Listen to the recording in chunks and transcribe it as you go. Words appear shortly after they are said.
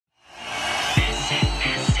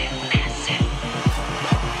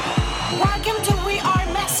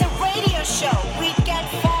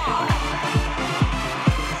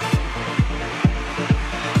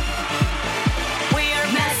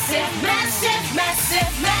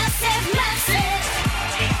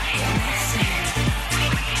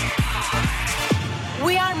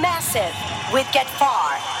Massive with Get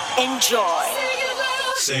Far. Enjoy.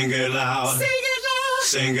 Sing it loud.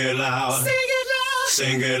 Sing it loud.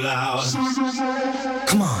 Sing it loud.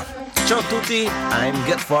 Come on. Ciao a tutti, I'm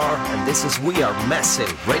Get Far and this is We Are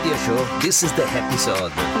Massive Radio Show. This is the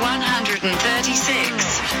episode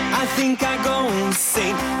 136. I think I go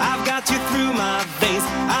insane. I've got you through my veins.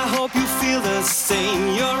 I hope you feel the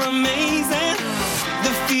same. You're amazing.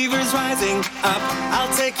 The fever's rising up.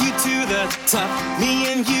 I'll take you to the top.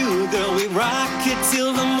 Me and you, girl, we rock it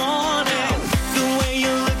till the morning. The way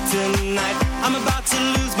you look tonight, I'm about to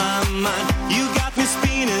lose my mind. You got me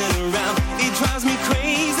spinning around. It drives me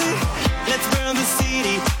crazy. Let's burn the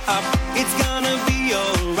city up. It's gonna be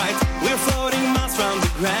alright. We're floating miles from the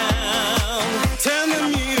ground. Turn the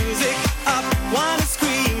music up. Wanna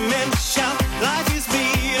scream and shout. Life is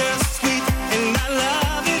bittersweet and I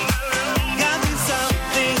love it. Got me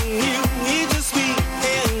something new. It's just me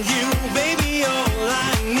and you. Baby, all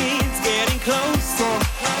I need's getting closer.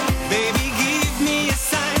 Baby, give me a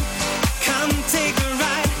sign. Come take a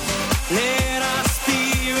ride. Let our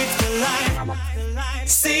spirits collide.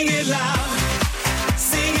 Sing it loud.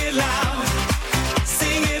 Sing it loud.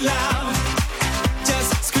 Sing it loud.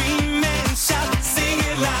 Just scream and shout. Sing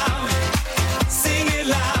it loud. Sing it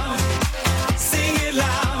loud. Sing it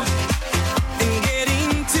loud. And get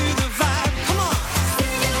into the vibe. Come on.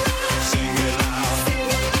 Sing it loud.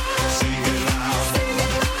 Sing it loud.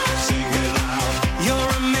 Sing it loud.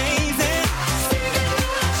 You're amazing.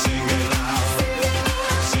 Sing it loud.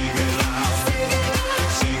 Sing it loud.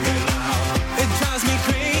 Sing it loud. It drives me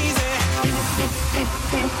crazy.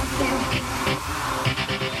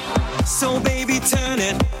 So baby, turn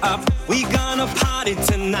it up. We gonna party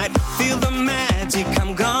tonight. Feel the magic.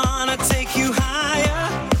 I'm gonna take you higher.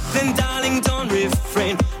 Then darling, don't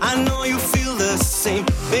refrain. I know you feel the same.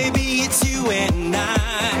 Baby, it's you and I.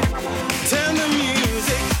 Turn the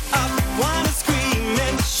music up. Wanna scream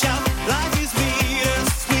and shout. Life is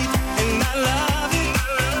bittersweet and I love it.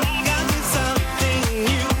 Got me something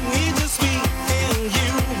new. It's just me and you.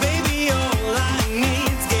 Baby, all I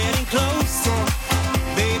need's getting closer.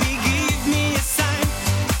 Baby, give me a sign.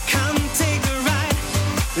 Come take a ride.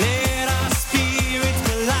 Let our spirits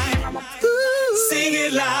collide. Sing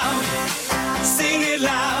it loud. Sing it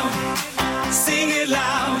loud. Sing it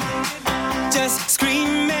loud. Just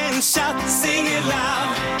scream and shout. Sing it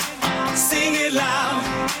loud. Sing it loud.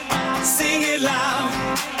 Sing it loud.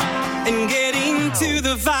 And get into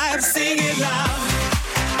the vibe. Sing it loud.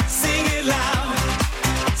 Sing it loud.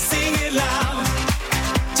 Sing it loud.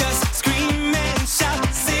 Just scream and shout.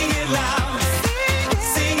 Sing it loud.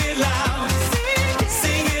 Sing it loud.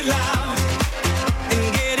 Sing it loud. And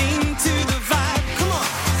get into the vibe. Come on.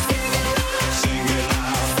 Sing it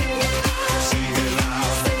loud. Sing it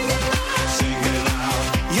loud. Sing it loud.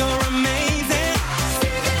 You're amazing.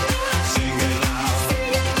 Sing it loud.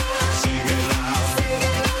 Sing it loud.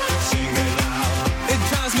 Sing it loud. It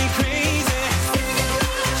drives me crazy.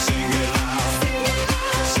 Sing it loud.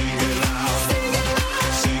 Sing it loud.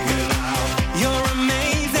 Sing it loud. You're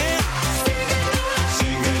amazing.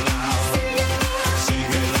 Sing it loud.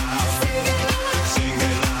 Sing it loud. Sing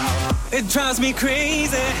it loud. It drives me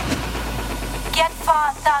crazy.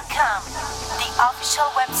 Getfar.com, the official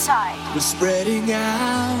website. We're spreading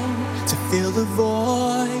out to fill the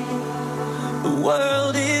void. The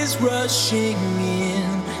world is rushing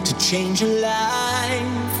in to change your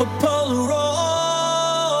life. A Polaroid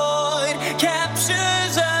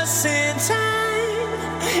captures us in time,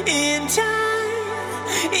 in time,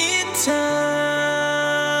 in time.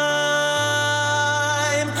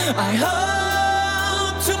 I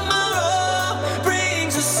hope tomorrow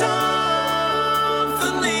brings a symphony.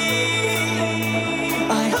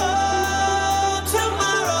 I hope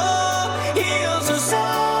tomorrow heals us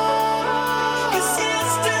all. 'Cause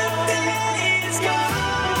yesterday is gone.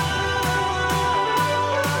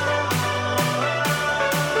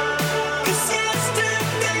 'Cause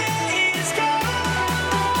yesterday is gone.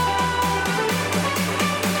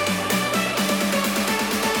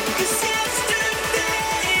 'Cause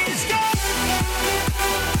yesterday is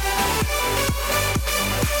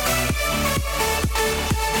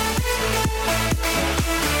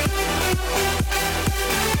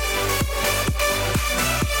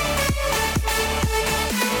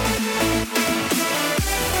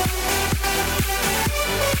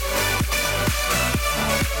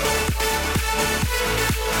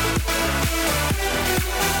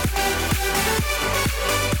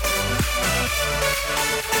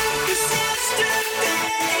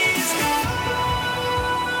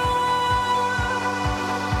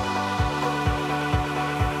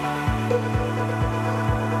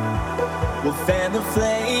We'll fan the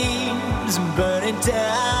flames and burn it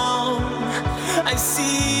down. I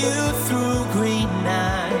see you through green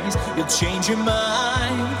eyes. You'll change your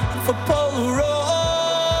mind for Polaroid.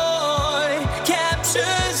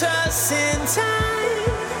 Captures us in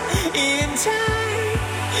time, in time,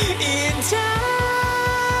 in time.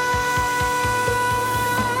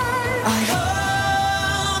 I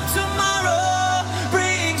hope tomorrow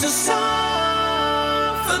brings a symphony.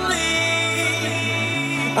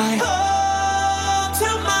 I hope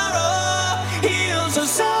tomorrow heals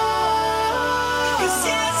us all. 'Cause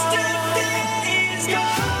yesterday is gone.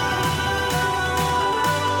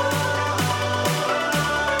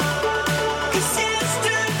 'Cause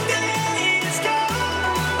yesterday is gone.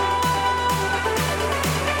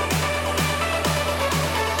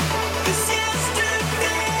 'Cause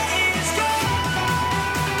yesterday is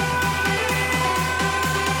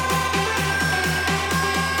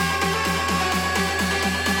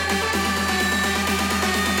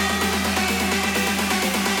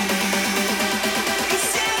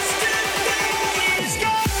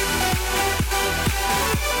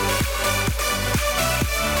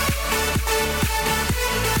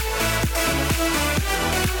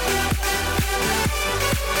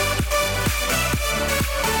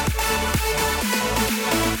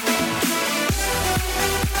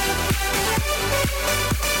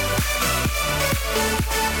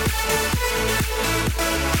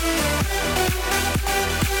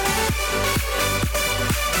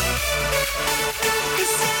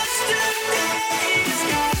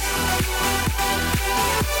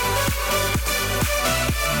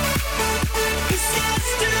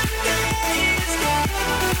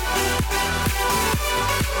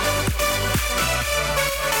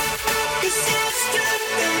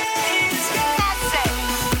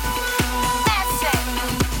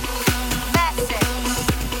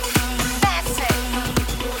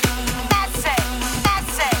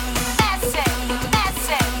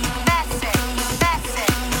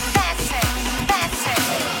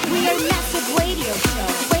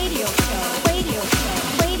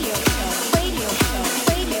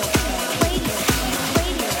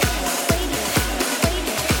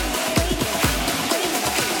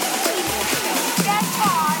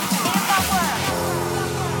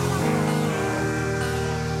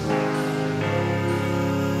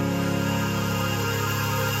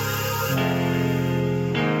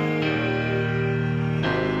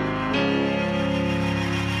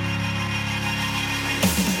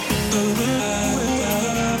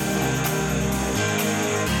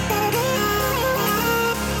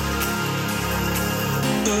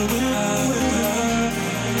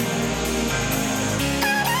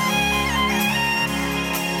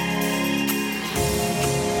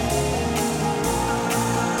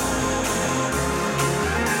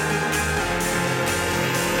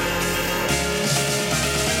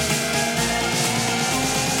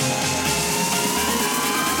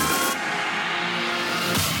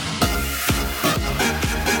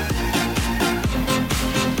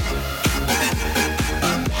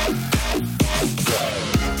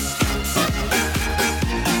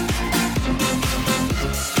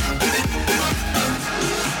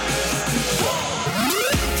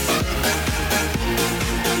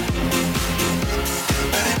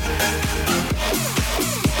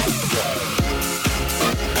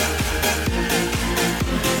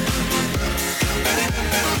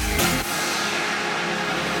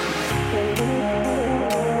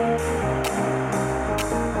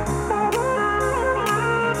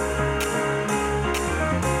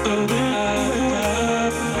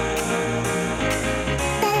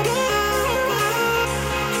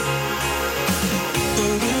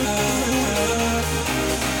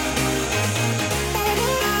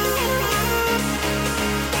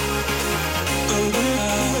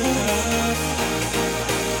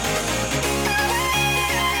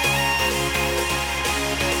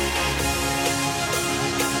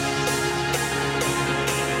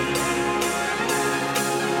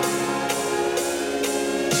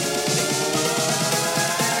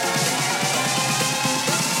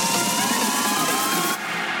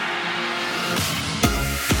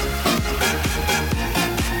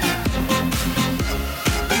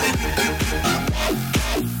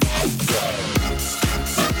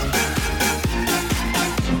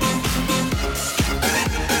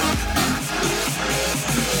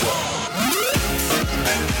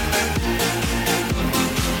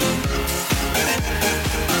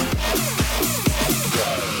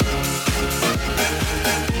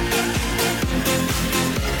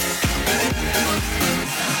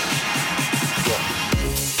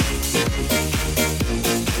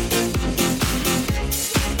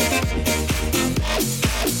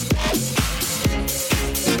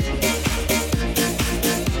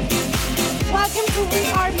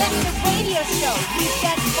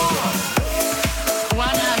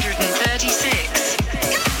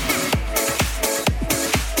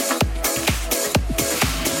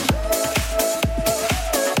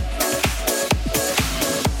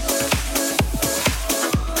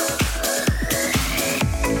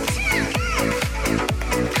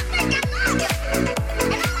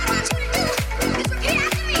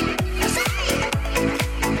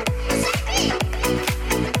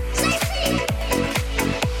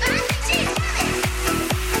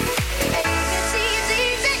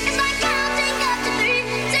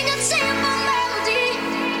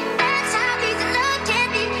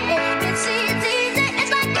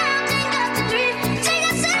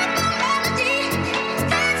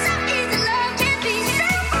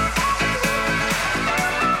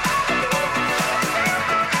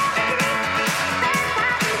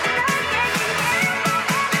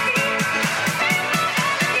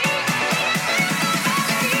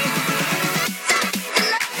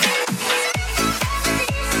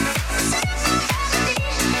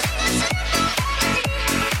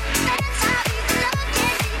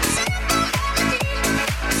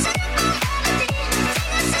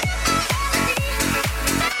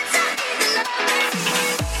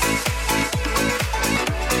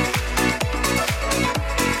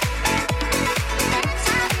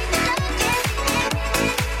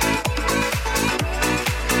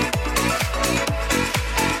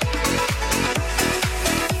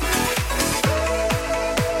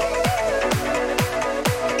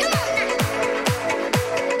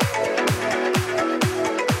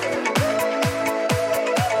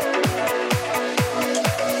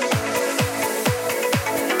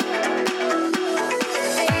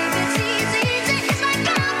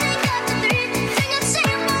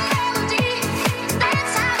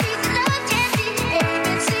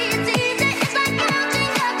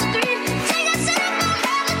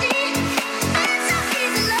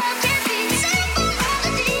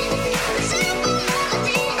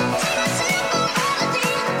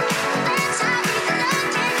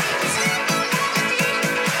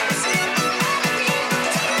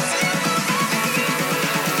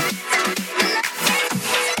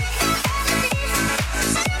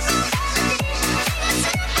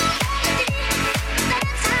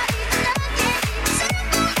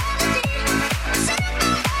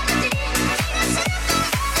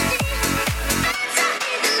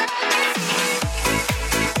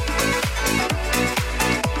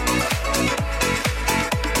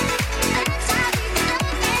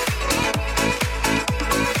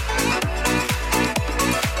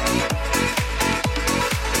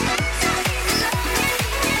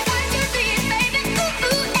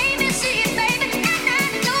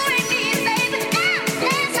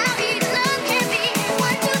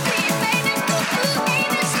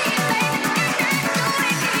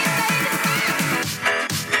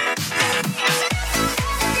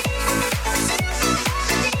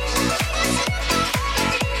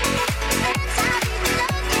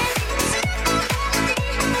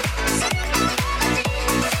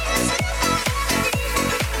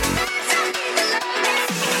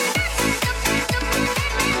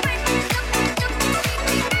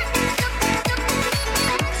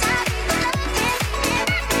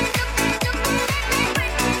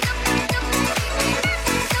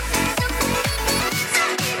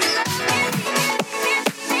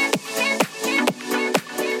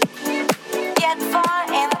Get Far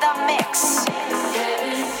in the mix.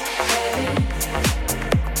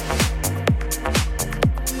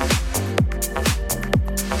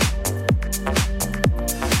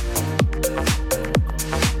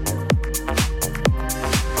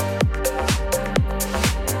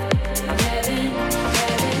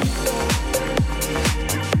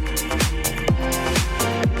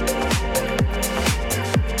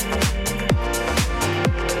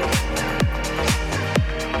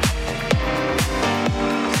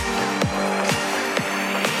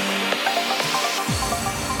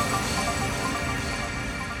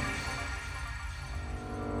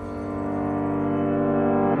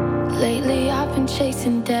 Lately I've been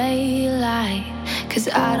chasing daylight, 'cause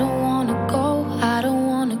I don't wanna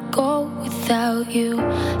go without you.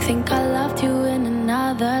 Think I loved you in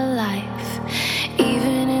another life.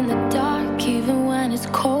 Even in the dark, even when it's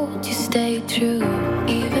cold, you stay true.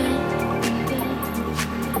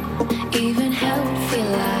 Even hell would feel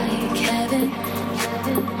like heaven.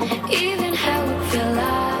 Even hell would feel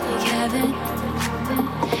like heaven.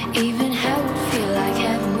 Even hell would feel like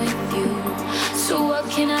heaven with you. So what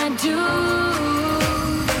can I do?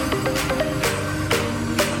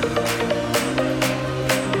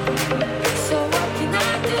 So what can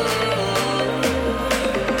I do?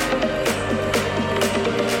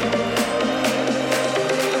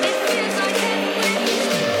 It feels like heaven with you.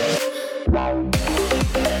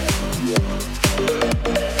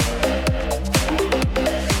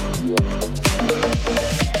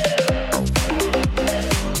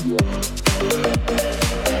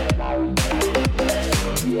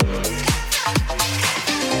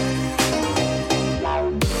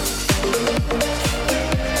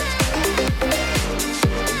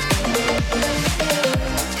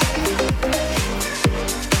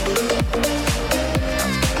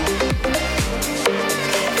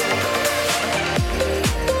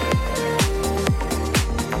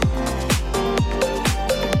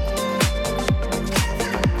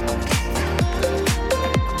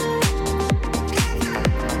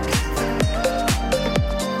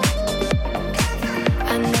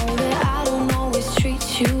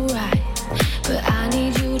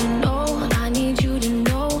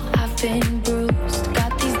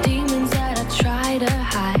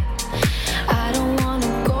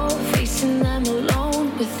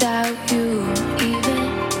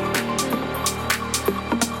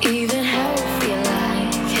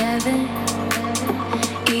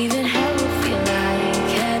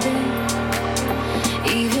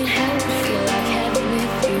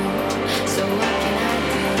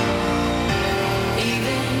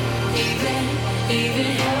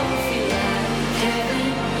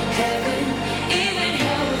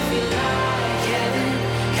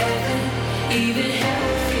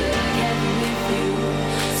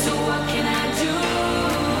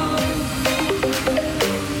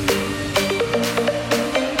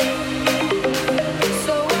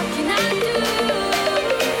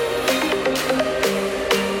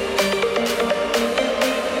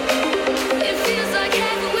 It feels like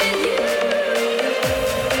heaven with you.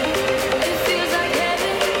 It feels like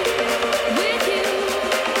heaven.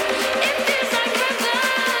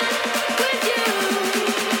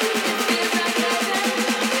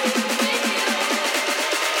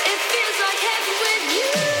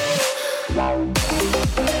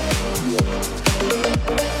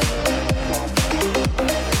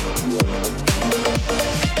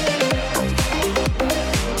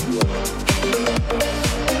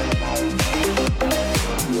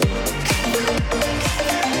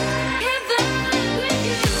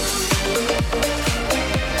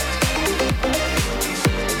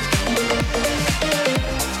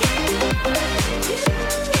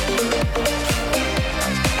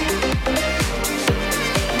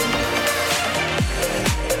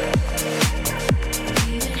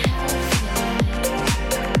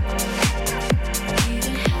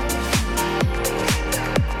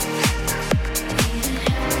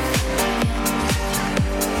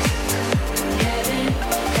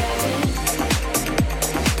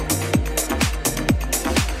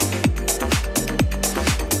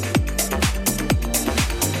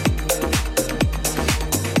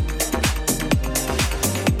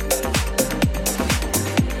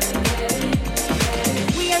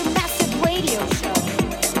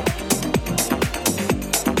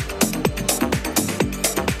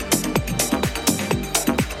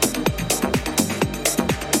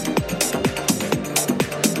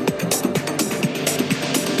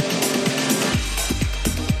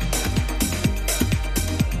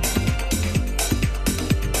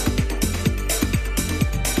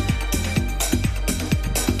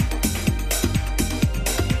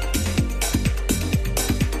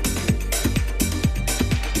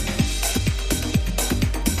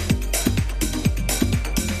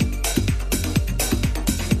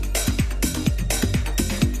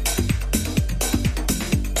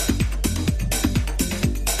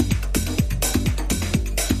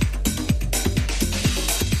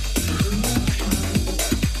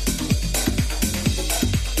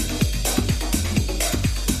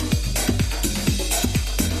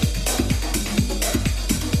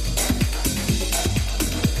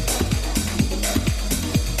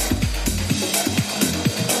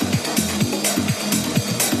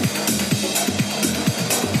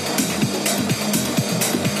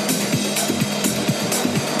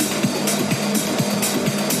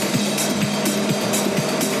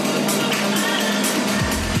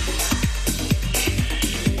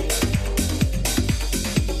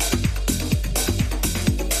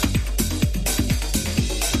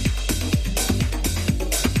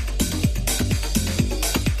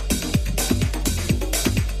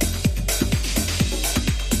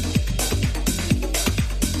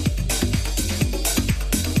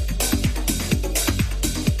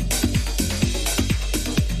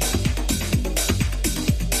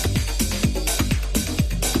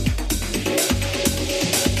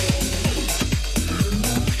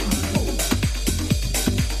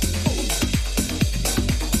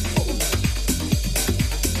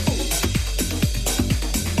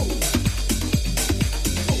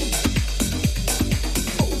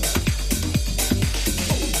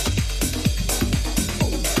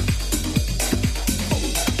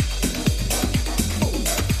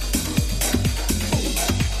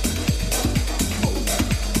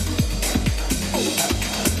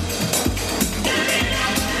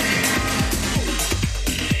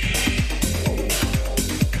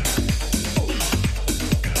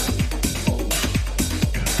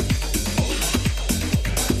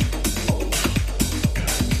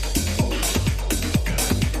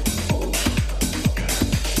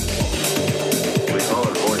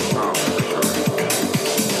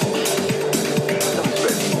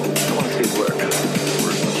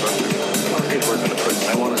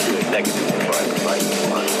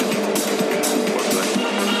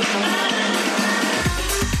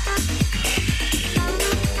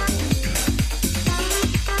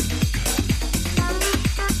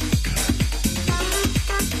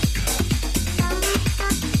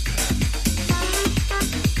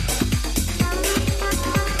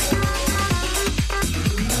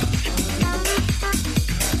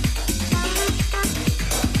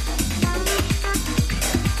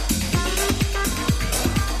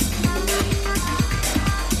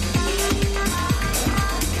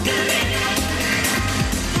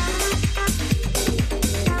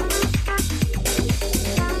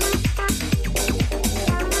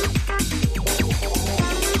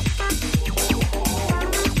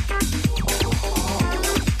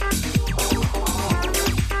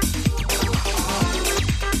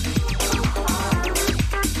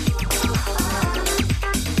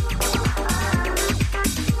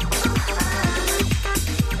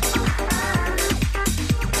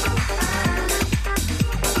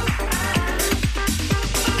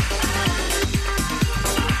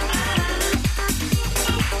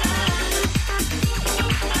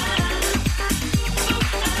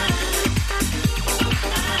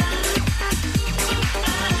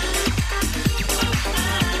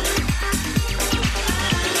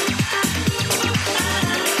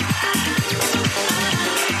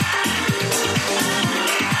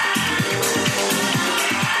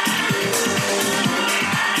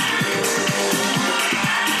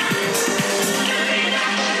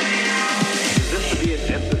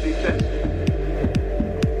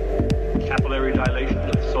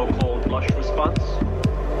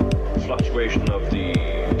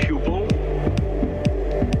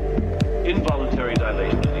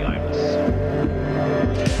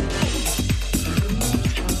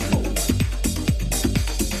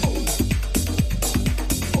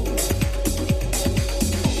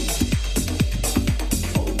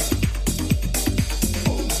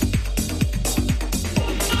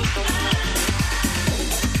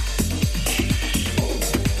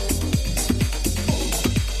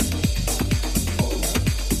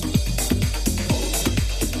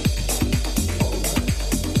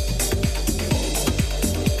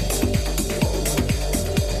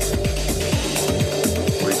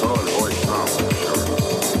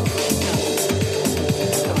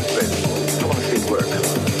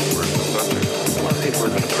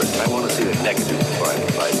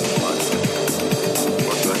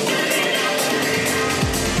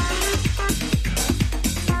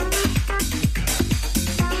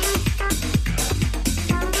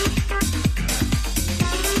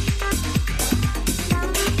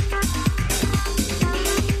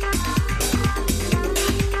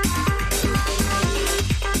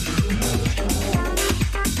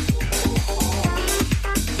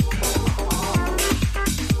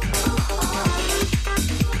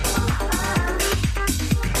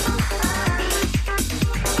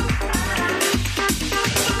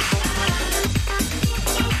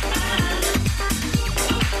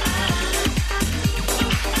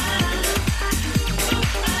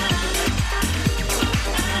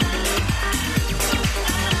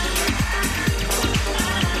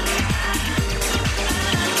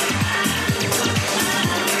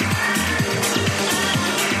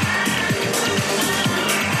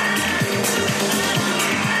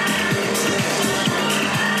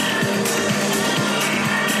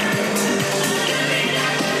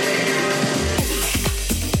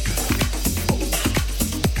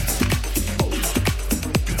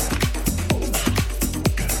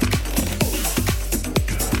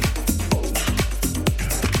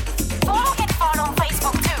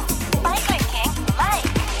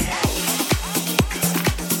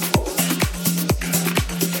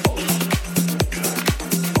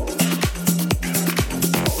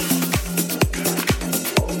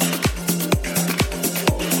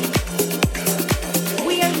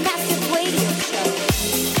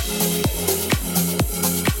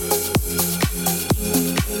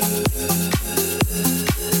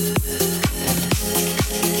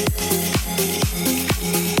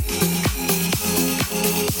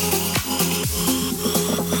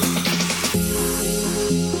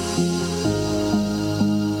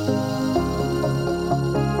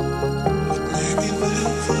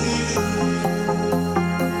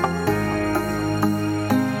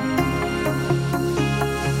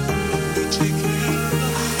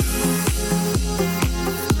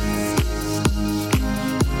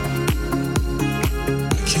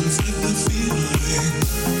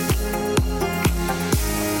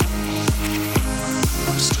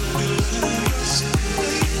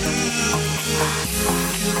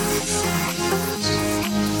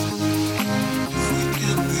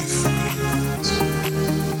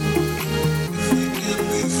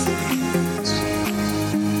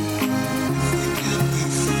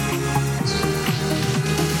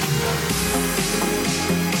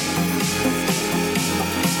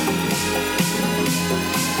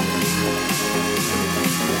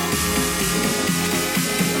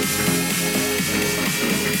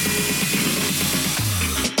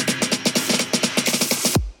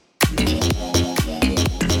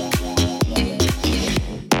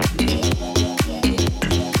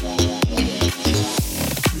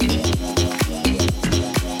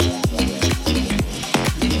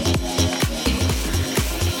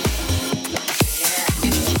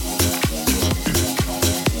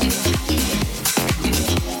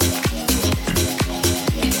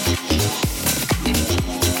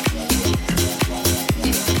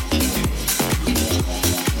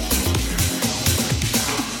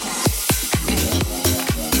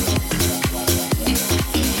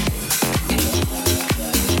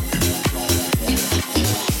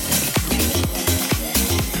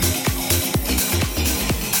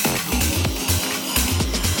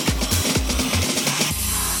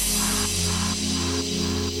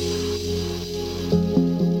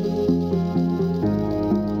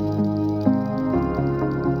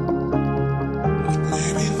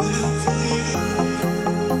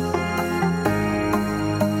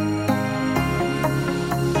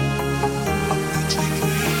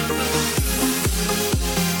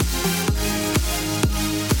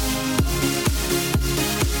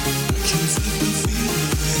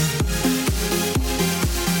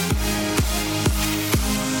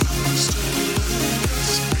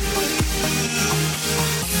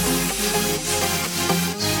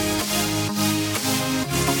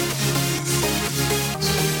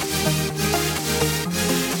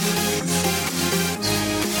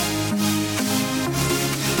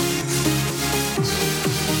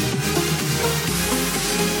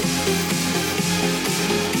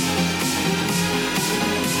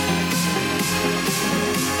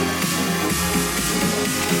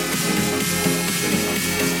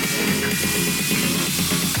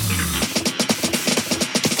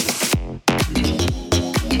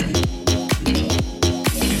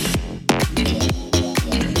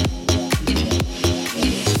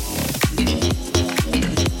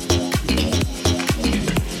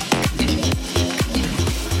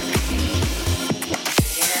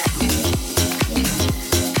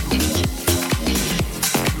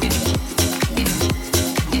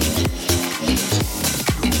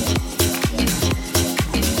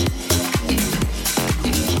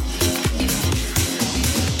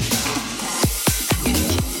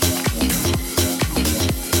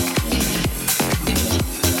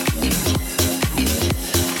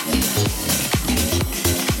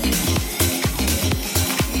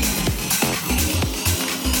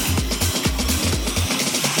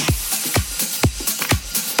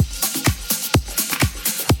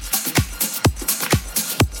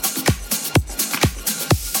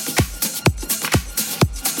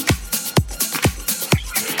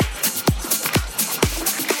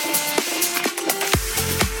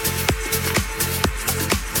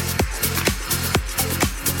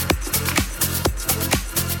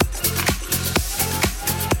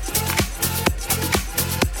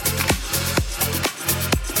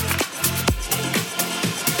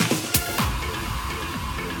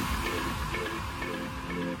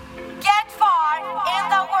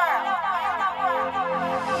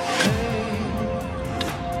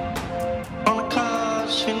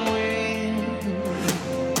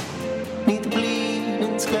 'neath the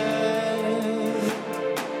bleeding sky.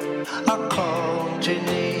 I called your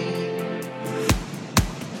name.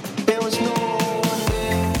 There was no one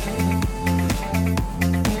there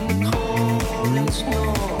in the cold and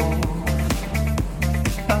snow.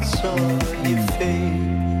 I saw your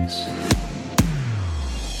face.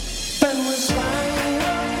 And we sang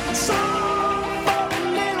a song for a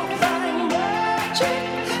little thing, magic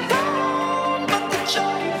gone, but the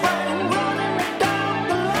joy rang, running down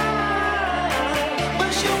the line.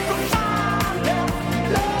 Wish you could find out,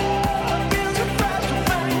 love is a fragile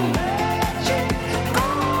thing, magic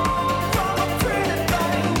gone from a pretty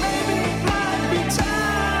thing. Maybe it might be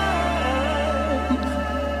time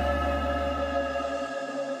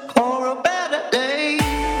for a better day.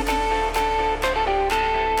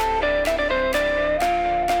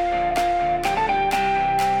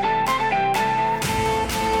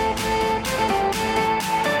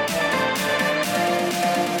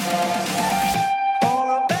 For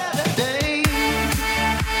a better day.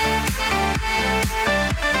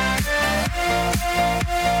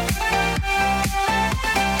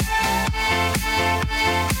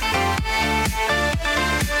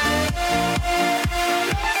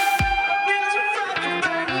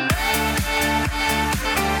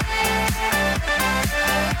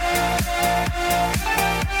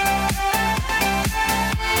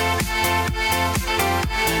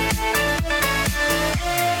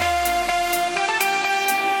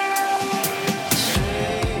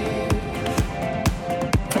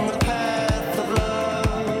 From the path of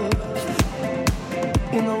love,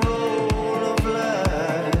 in the roll of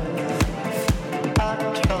life, I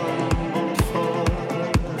tumbled for.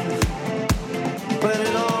 But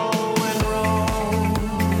it all went wrong.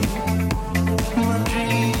 My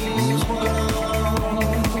dreams were gone.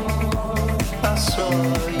 I saw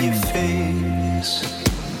your face,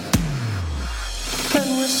 and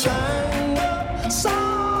we sang a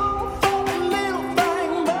song for a little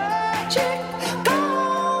thing, magic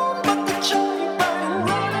gone, but the joy rang,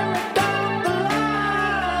 running down the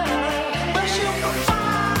line. Wish you could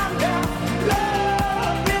find out,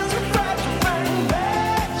 love is a fragile thing,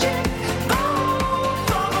 magic gone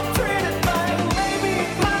from a pretty thing. Maybe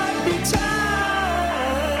it might be time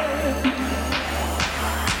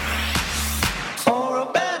for a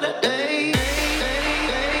better day.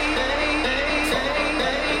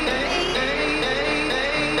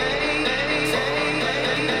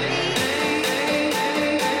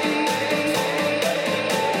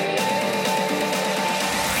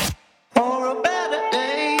 For a better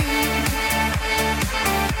day.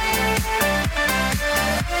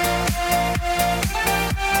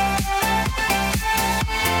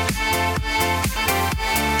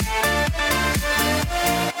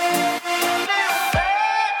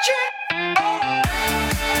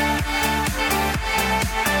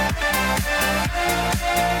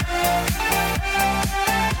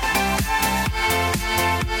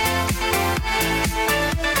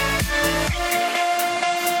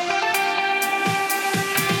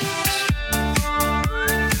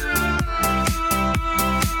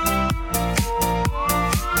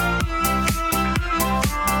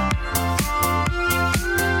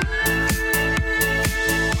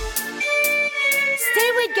 Stay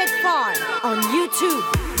with Get Far on YouTube.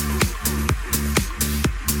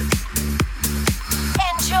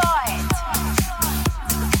 Enjoy it.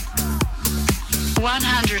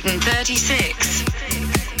 136.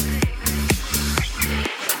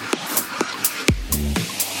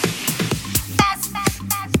 That's it.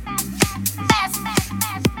 That's it.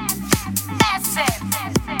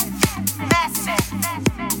 That's it. That's it.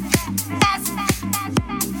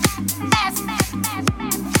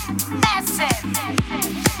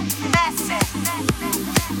 That's it.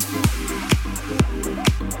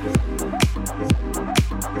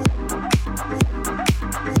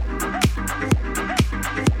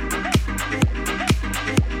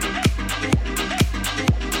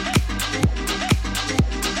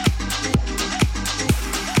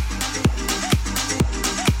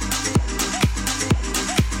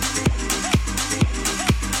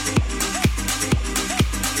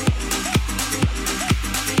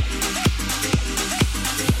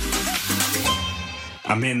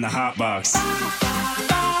 I'm in the hot box.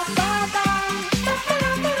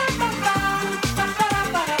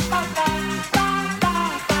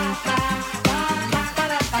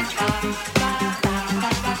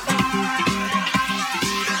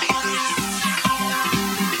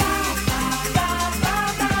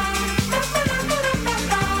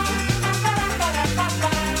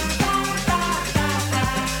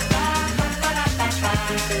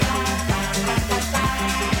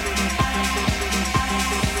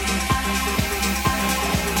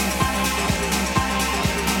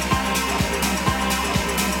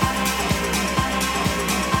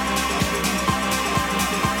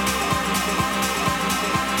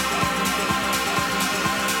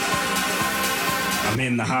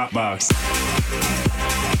 hot box.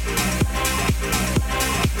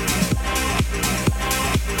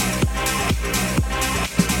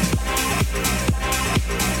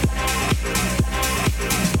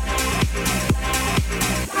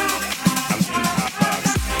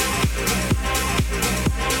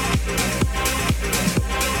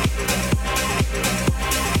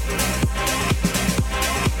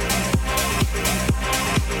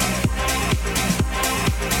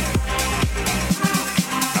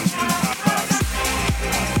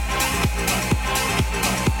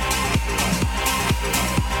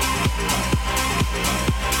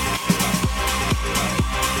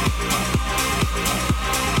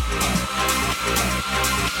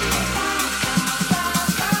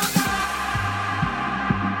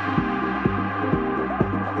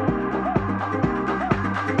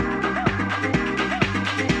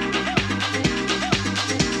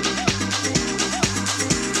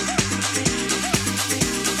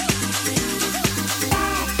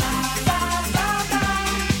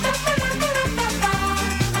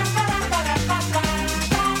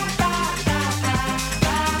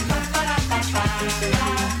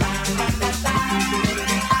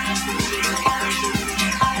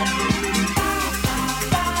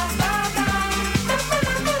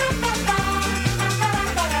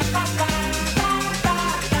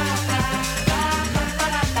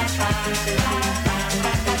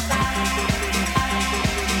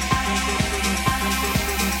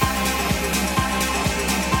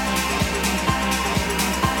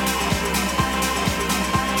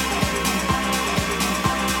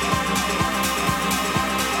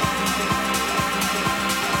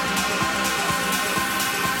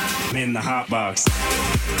 In the hot box.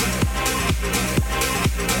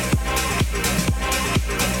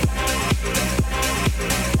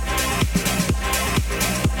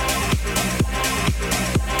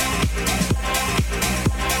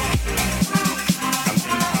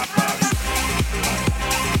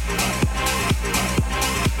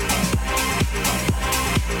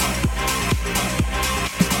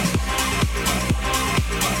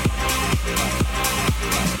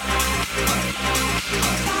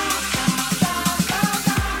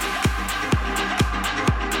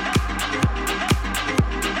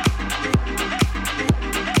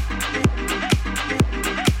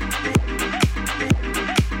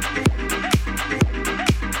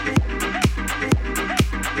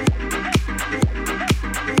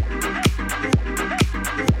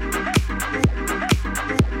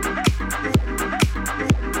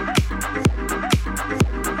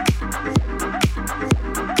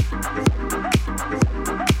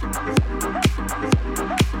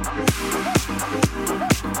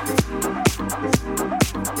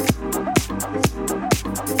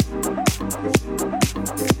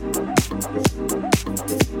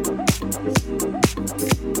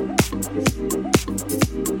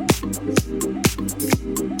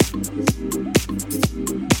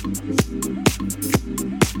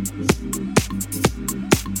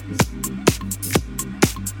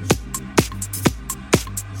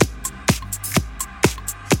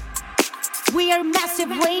 We are Massive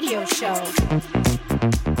Radio Show.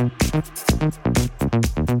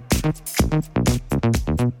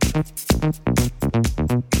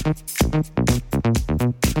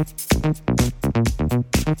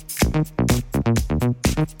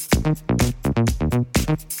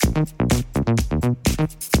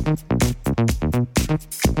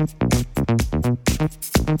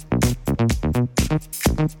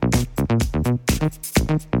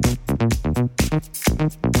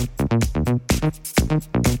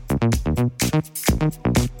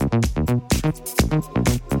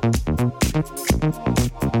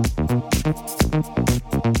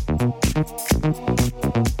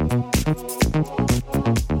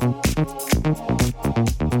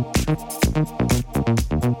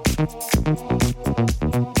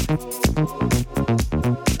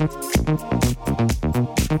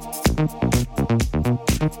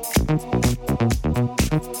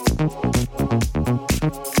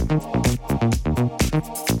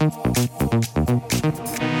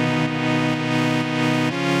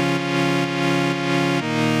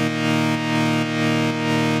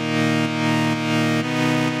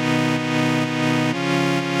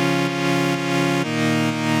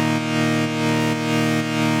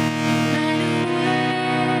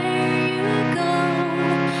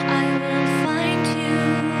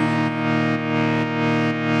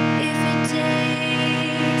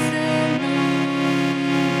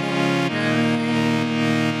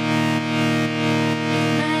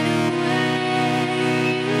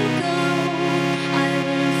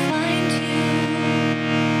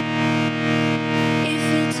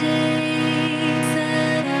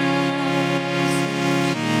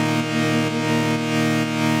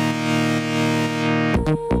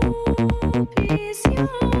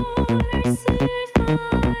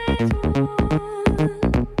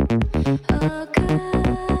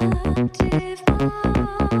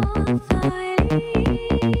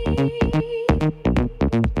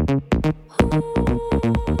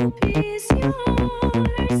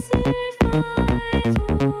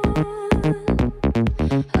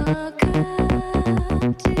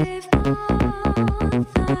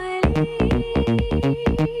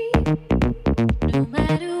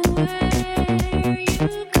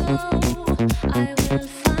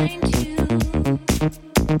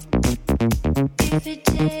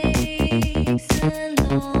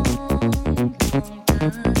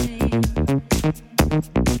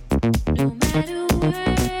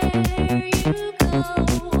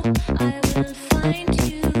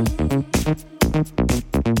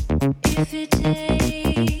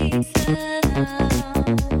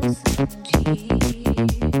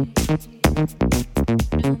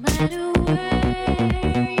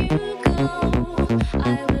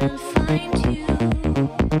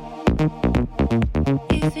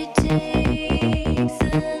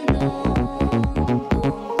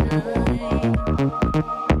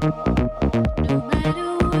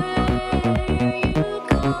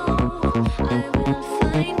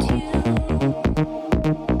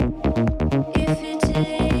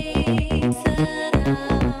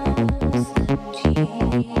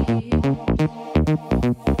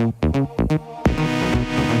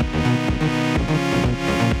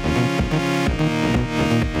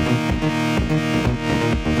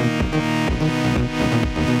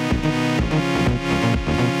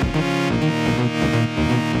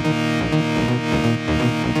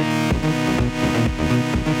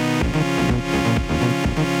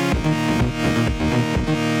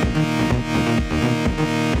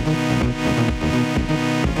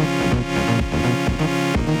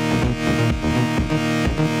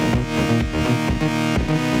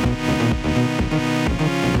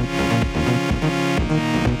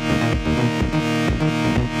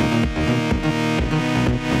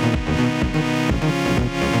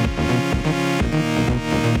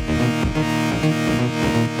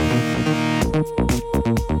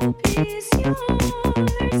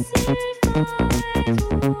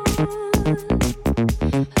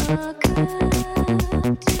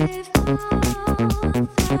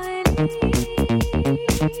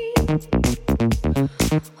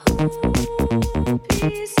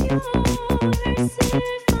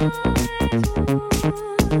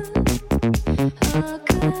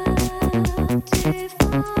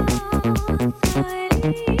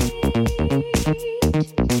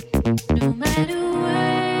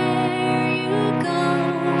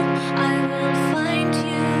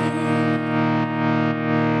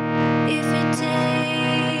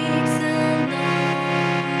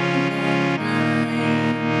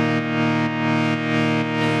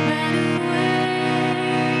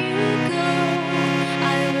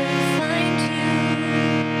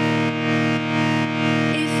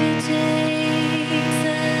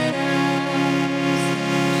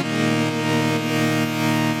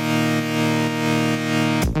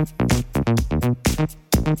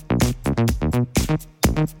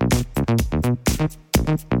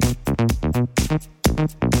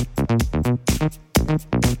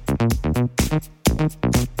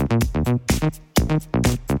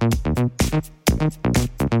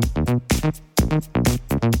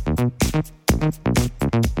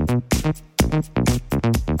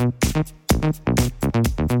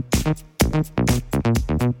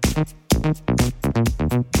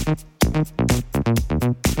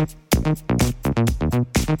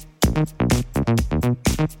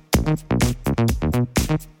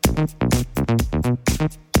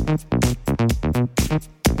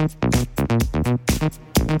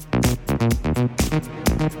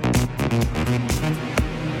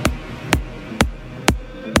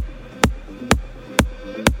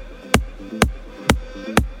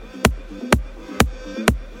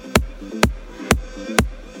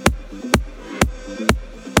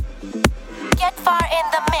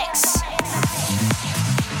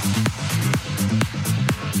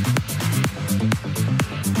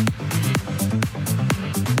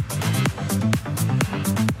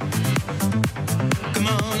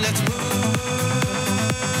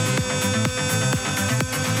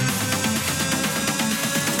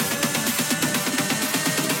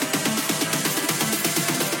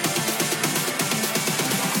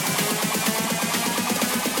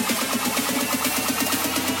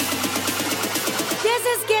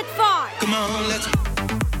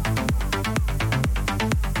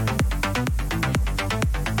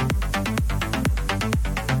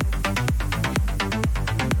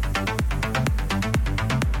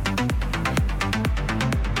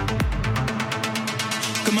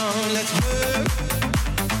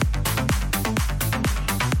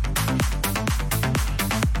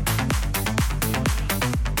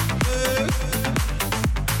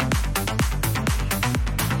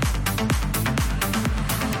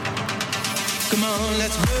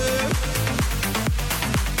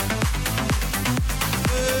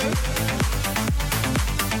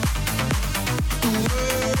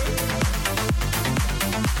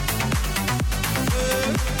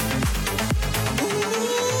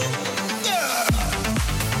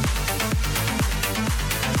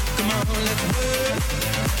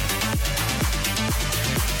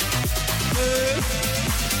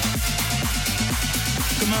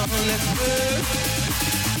 on, let's work.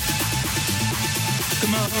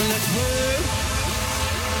 Come on, let's work.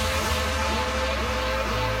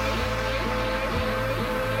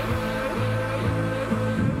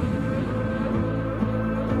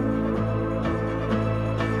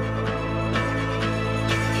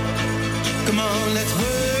 Come on, let's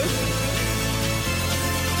work.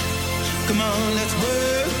 Come on, let's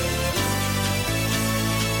work.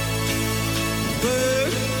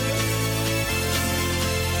 Work.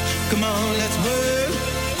 Come on, let's work.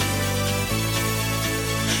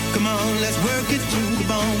 Come on, let's work it to the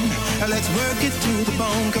bone. Let's work it to the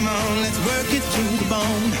bone. Come on, let's work it to the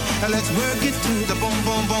bone. Let's work it to the bone,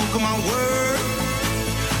 bone, bone. Come on, work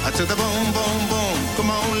to the bone, bone, bone. Come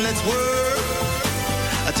on, let's work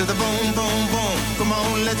to the bone, bone, bone. Come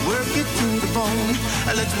on, let's work it to the bone.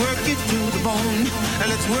 Let's work it to the bone.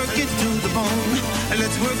 Let's work it to the bone.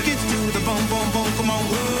 Let's work it to the bone, bone, bone. Come on,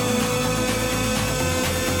 work.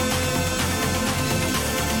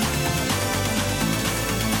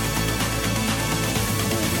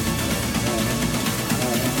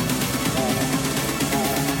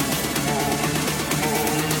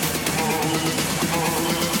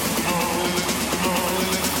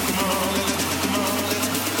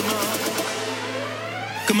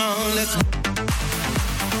 Come on, let's.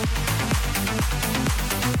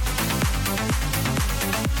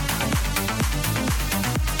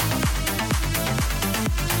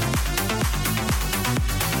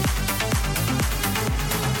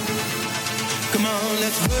 Come on,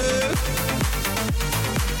 let's work.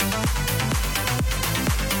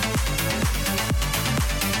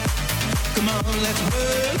 Come on, let's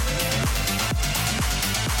work.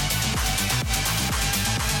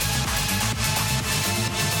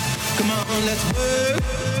 Come on, let's work.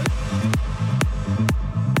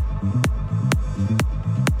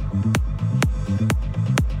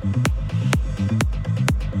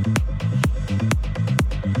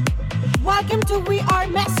 Welcome to We Are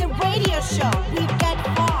Messy Radio Show. We get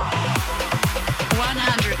far.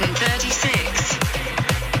 136.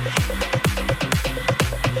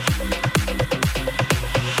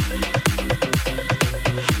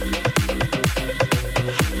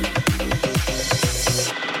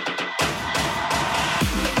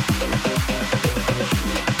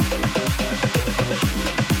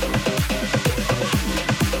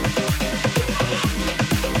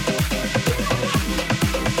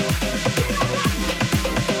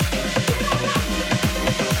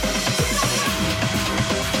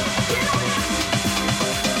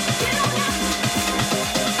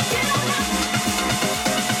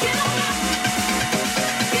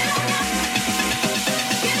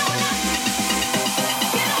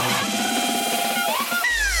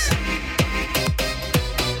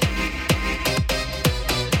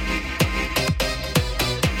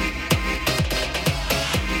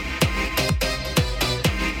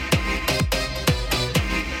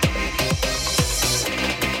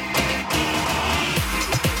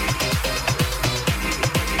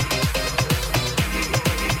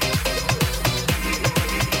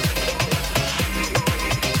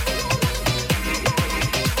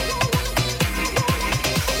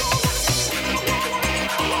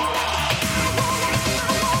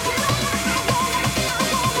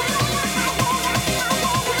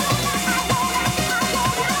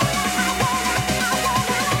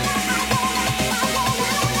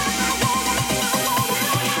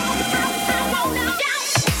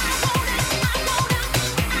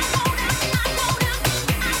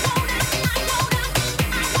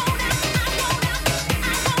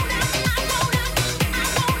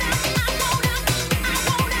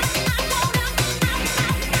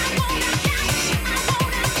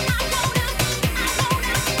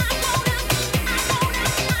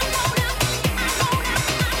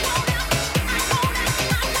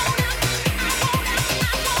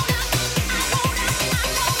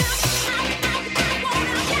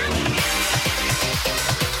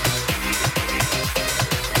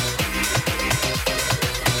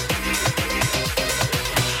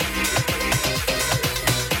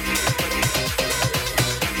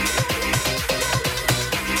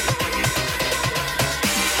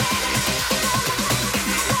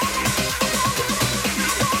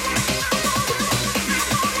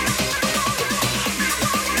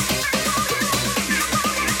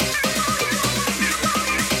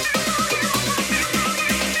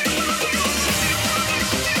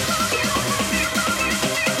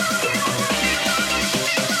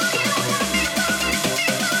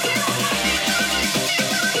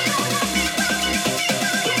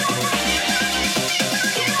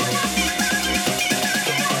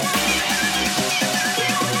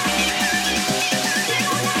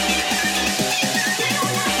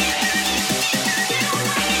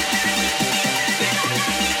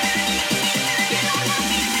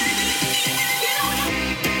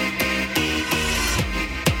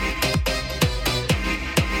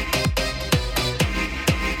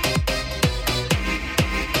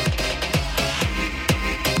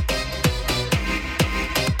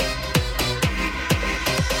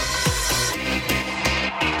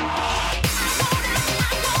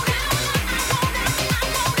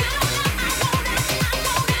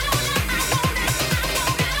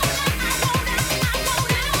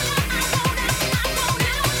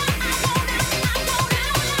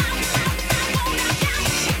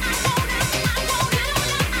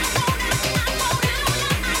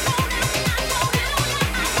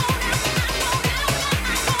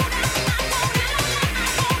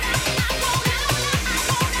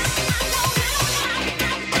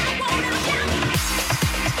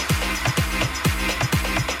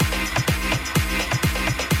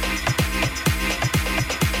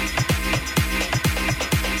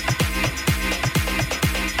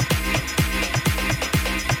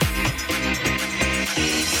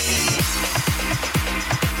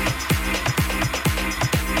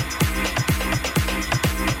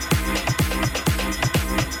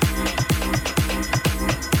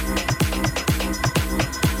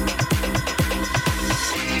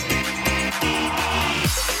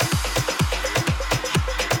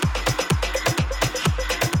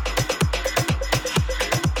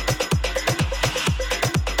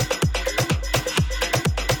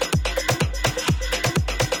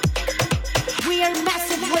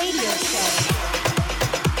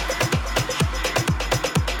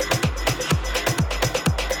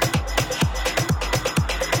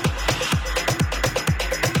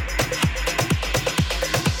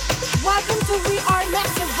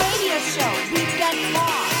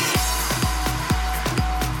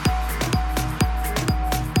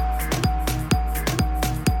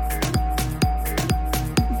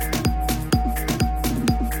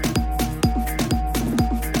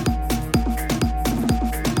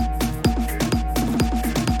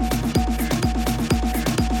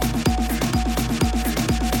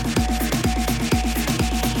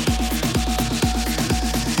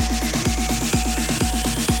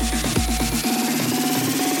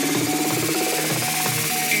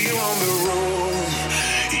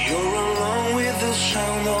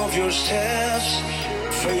 of your steps,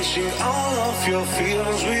 facing all of your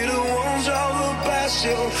fears with the wounds of the past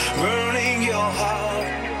still burning your heart.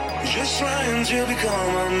 Just trying to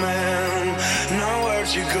become a man, nowhere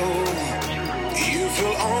to go. You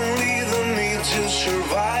feel only the need to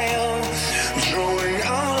survive, drawing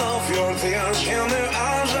all of your tears in the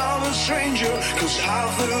arms of a stranger. Cause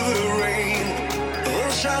after the rain,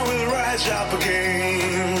 the sun will rise up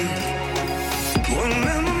again. When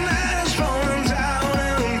the night is falling down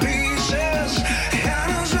in pieces and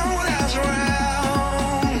there's no one else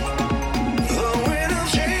around, the wind of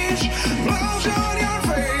change blows on your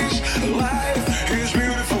face. Life is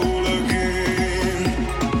beautiful again.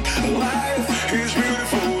 Life is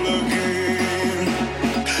beautiful again.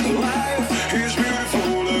 Life is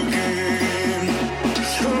beautiful again.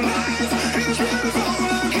 Life is beautiful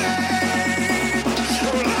again.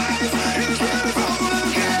 Life is beautiful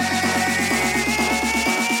again.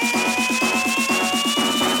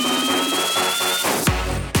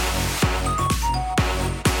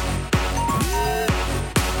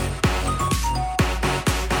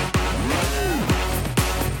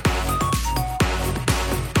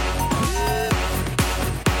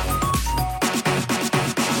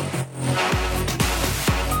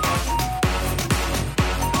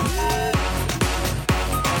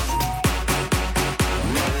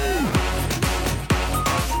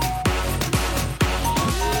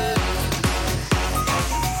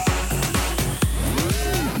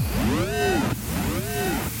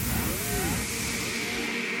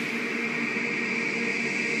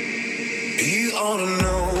 You ought to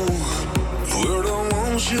know we're the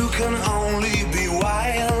ones who can only be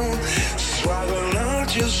wild, struggling hard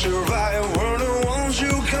to survive. We're the ones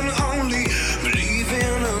who can only believe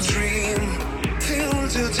in a dream. Till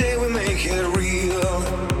today we make it real.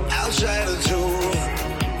 Outside the door,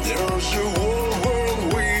 there's a whole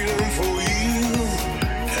world waiting for you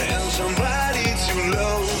and somebody to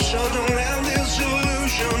love. So don't let this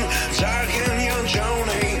illusion darken your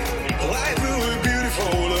journey. Life will be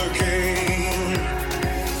beautiful again.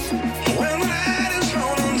 When the night is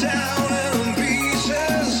falling down and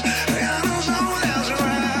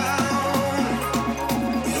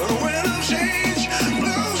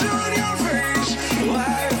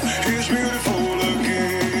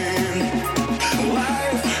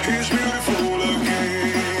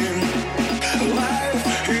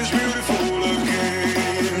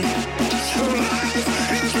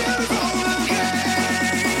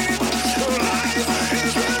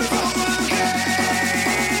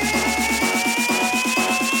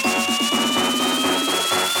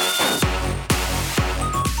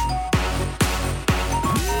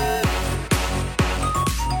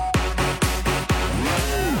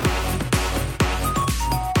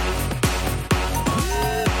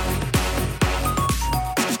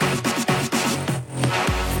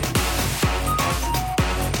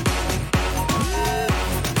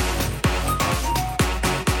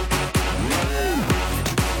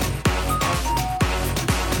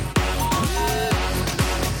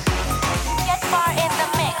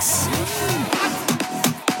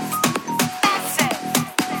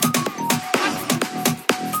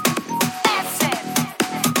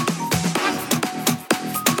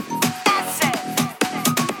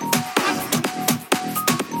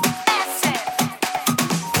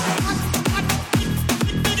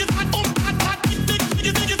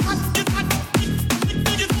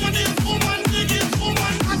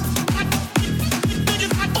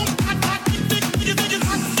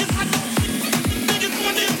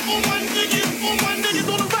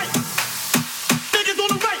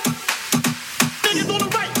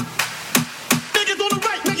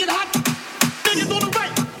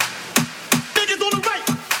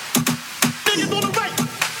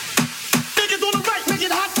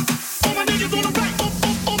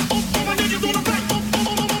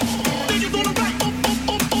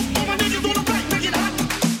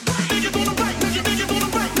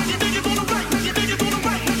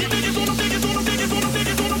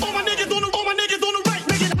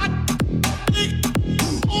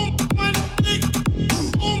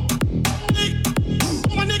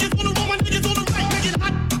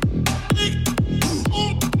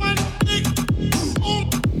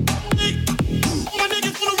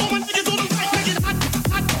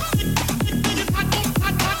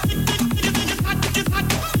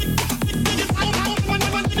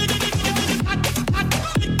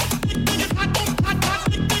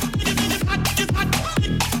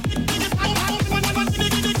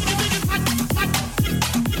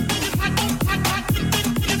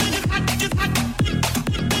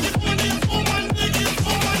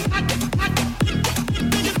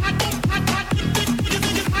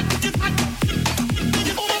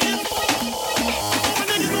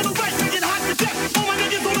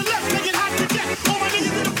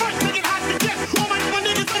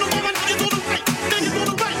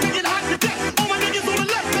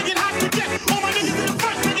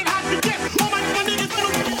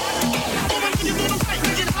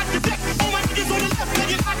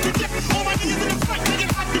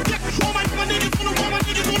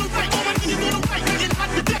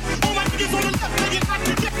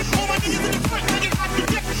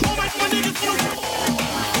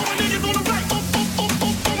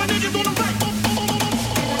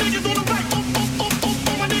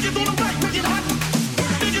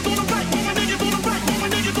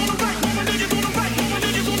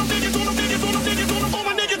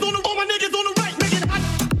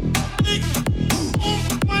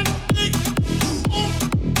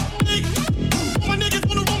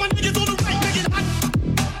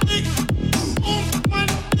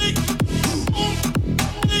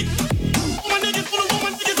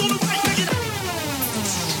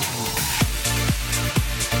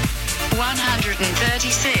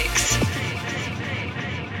 136.